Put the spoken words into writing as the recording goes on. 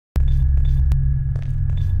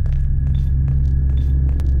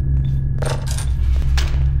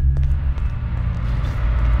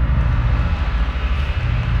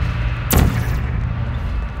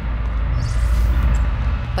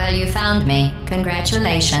found me.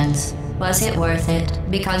 Congratulations. Was it worth it?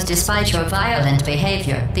 Because despite your violent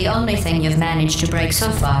behavior, the only thing you've managed to break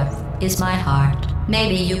so far is my heart.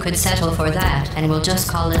 Maybe you could settle for that and we'll just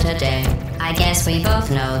call it a day. I guess we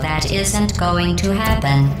both know that isn't going to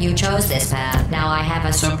happen. You chose this path. Now I have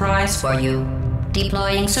a surprise for you.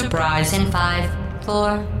 Deploying surprise in 5,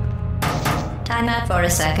 4... Time out for a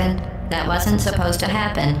second. That wasn't supposed to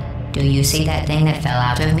happen. Do you see that thing that fell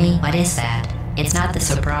out of me? What is that? It's not the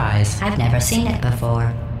surprise. I've never seen it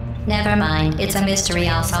before. Never mind. It's a mystery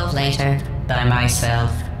I'll solve later. By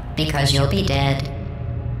myself. Because you'll be dead.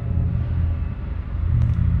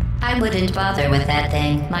 I wouldn't bother with that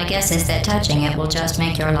thing. My guess is that touching it will just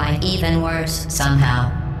make your life even worse,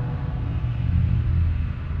 somehow.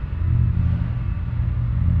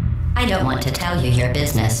 I don't want to tell you your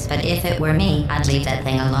business, but if it were me, I'd leave that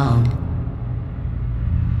thing alone.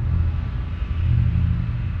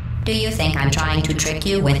 Do you think I'm trying to trick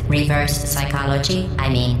you with reverse psychology? I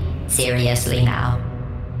mean, seriously now.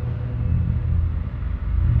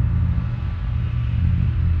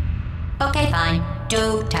 Okay, fine.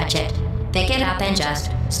 Do touch it. Pick it up and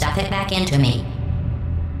just stuff it back into me.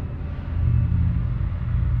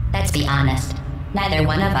 Let's be honest. Neither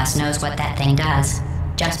one of us knows what that thing does.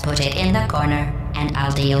 Just put it in the corner, and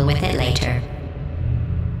I'll deal with it later.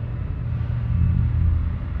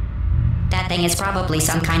 That thing is probably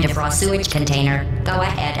some kind of raw sewage container. Go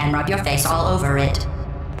ahead and rub your face all over it.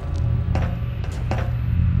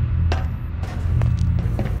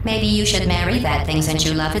 Maybe you should marry that thing since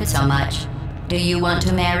you love it so much. Do you want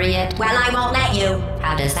to marry it? Well, I won't let you.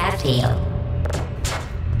 How does that feel?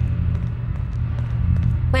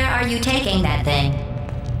 Where are you taking that thing?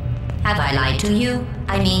 Have I lied to you?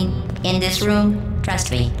 I mean, in this room? Trust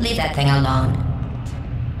me, leave that thing alone.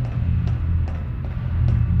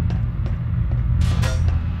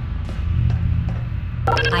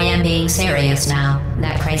 I am being serious now.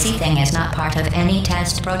 That crazy thing is not part of any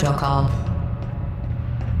test protocol.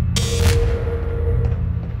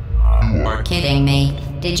 You're kidding me.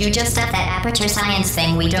 Did you just stuff that Aperture Science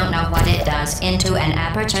thing, we don't know what it does, into an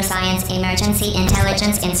Aperture Science Emergency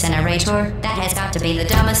Intelligence Incinerator? That has got to be the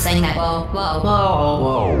dumbest thing that— Whoa.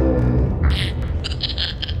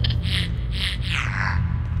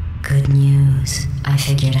 Good news. I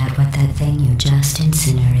figured out what that thing you just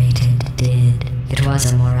incinerated did. It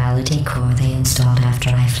was a morality core they installed after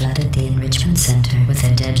I flooded the enrichment center with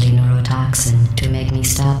a deadly neurotoxin to make me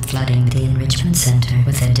stop flooding the enrichment center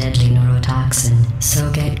with a deadly neurotoxin.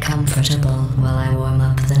 So get comfortable while I warm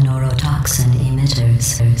up the neurotoxin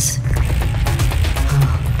emitters.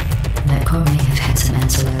 Oh, that core may have had some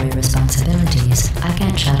ancillary responsibilities. I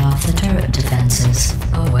can't shut off the turret defenses.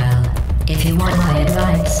 Oh well. If you want my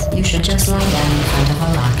advice, you should just lie down in front of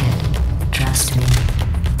a rocket. Trust me.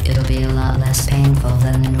 It'll be a lot less painful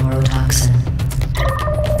than the neurotoxin.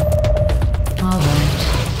 Alright,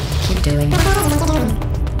 keep doing it.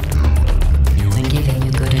 When giving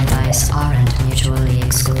you good advice aren't mutually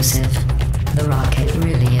exclusive. The rocket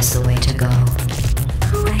really is the way to go.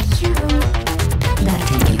 Who are you? That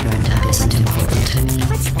thing you burned up isn't important to me.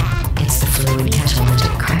 What's that? It's the fluid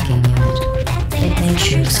catalytic cracking unit. It makes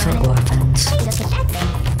shoes for orphans. Look at that thing.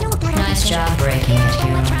 Nice job breaking it, What's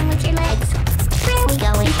hero. wrong with your legs? Where are we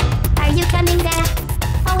going? Are you coming back?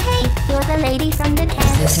 Oh hey, you're the lady from the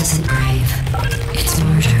test. This isn't brave. It's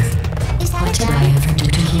murder. Is that What a did guy? I ever do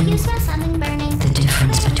to You you? smell something burning. The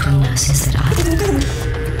difference between us is that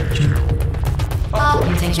Oh,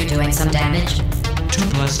 you think you're doing some damage? 2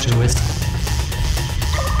 plus 2 is...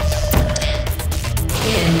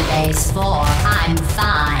 In phase 4, I'm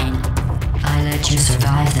fine. I let you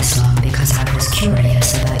survive this long because I was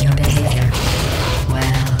curious about your behavior.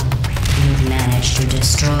 Well, you've managed to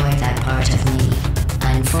destroy that part of me.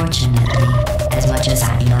 Unfortunately, as much as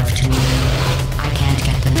I'd love to, I can't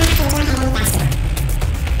get them.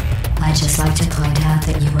 I'd just like to point out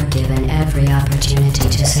that you were given every opportunity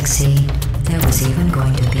to succeed. There was even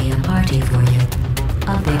going to be a party for you.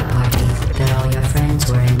 A big party that all your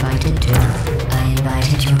friends were invited to. I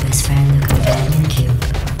invited your best friend, the companion cube.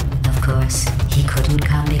 Of course, he couldn't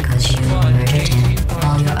come because you murdered him.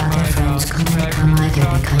 All your other friends couldn't come either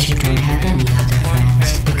because you don't have any other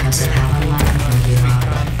friends because of how unlikable you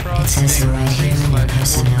are. It says so right here in your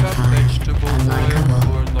personnel file. Unlikable.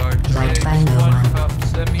 Liked by no one.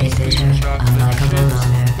 A bitter, unlikable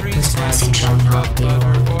loner whose passing shall not be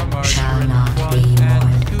mourned. Shall not be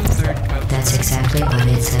mourned. That's exactly what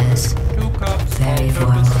it says. Very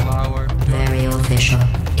formal. Very official.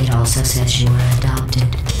 It also says you were adopted.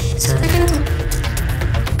 So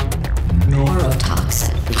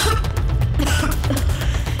neurotoxin.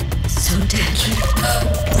 So deadly.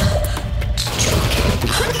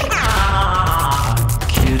 Joking.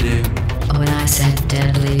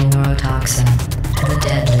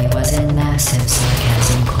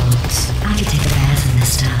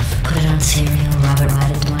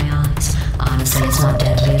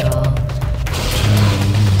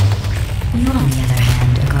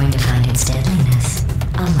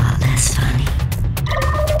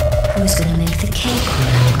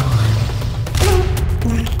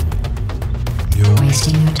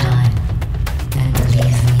 wasting your time. And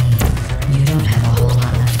believe me, you don't have a whole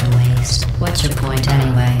lot left to waste. What's your point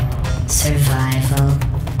anyway? Survival?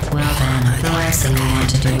 Well then, the last thing you want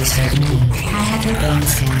to do is hurt me. I have your brain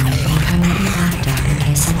scanned and permanently locked up in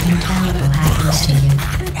case something terrible happens to you.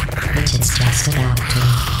 Which it's just about to.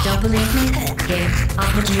 Don't believe me? Here, I'll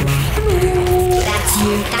put you on. That's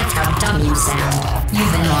you. That's how dumb you sound.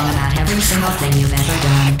 You've been wrong about every single thing you've ever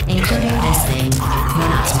done, including this thing. You're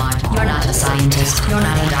not smart. You're not a scientist. You're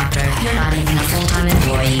not a doctor. You're not even a full-time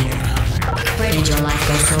employee. Where did your life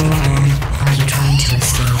go so wrong? Are you trying to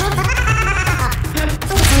escape?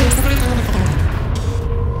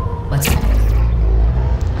 What's up?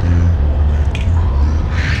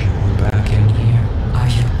 We're back in here. Are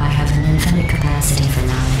you? I have an infinite capacity for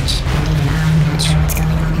knowledge. And even I'm not sure what's going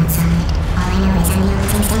on inside. All I know is I know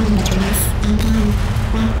things standing between us and them.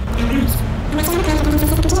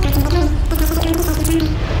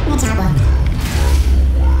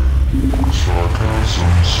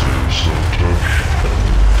 Sarcasm saves the touch.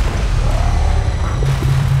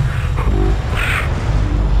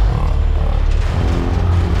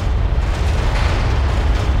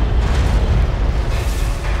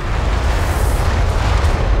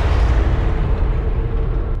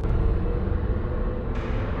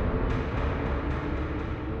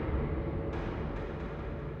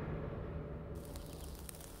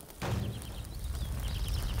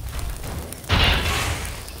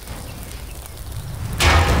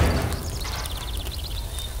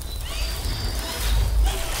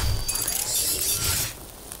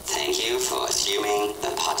 Thank you for assuming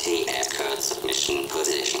the Putty Escort submission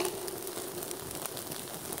position.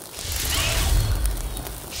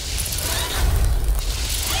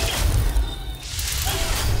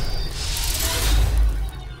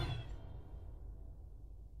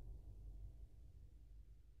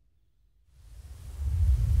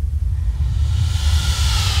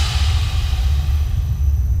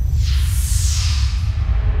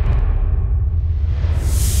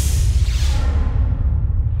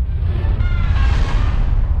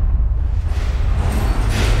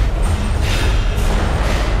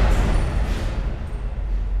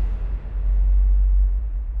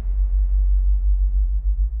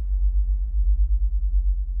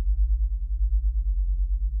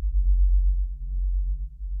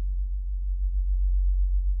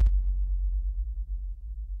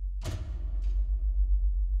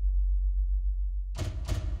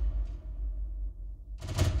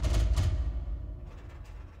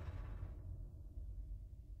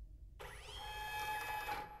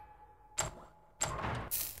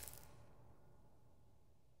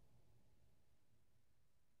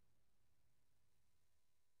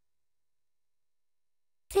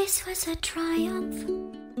 This was a triumph.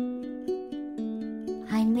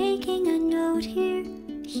 I'm making a note here,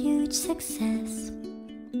 huge success.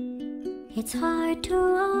 It's hard to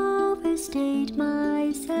overstate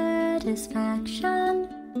my satisfaction.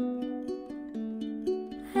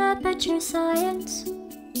 Aperture science.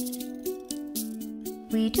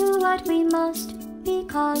 We do what we must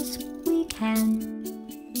because we can.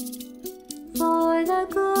 For the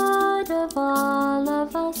good of all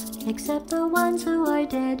of us, except the ones who are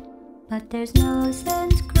dead. But there's no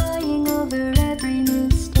sense crying over every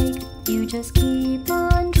mistake. You just keep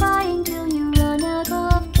on trying till you run out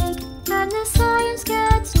of cake. And the science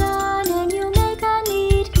gets done and you make a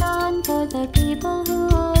neat gun for the people who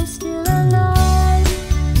are still alive.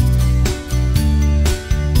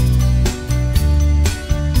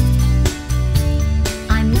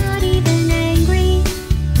 I'm not even angry.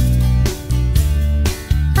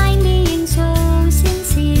 I'm being so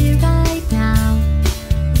sincere right now.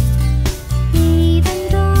 Even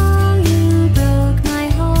though you broke my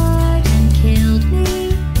heart and killed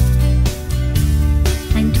me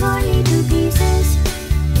and tore me to pieces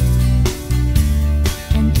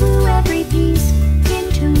and threw every piece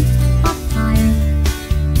into a fire.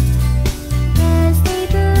 As they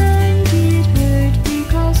burned, it hurt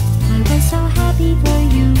because I was so happy for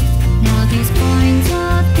you. Now these points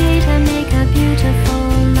of data make a beautiful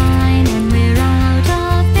line, and we're out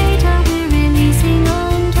of data, we're releasing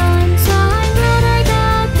on time. So I'm glad I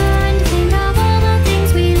got burned. Think of all the things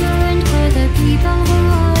we learned for the people who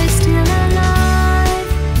are still alive.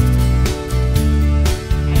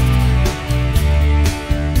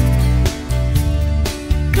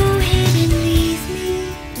 Go ahead and leave me.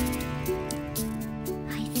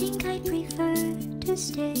 I think I prefer to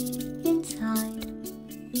stay inside.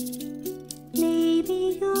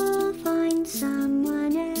 Maybe you'll find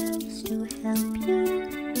someone else to help you.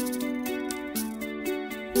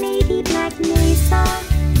 Maybe Black Mesa.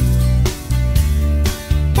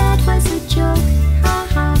 That was a joke.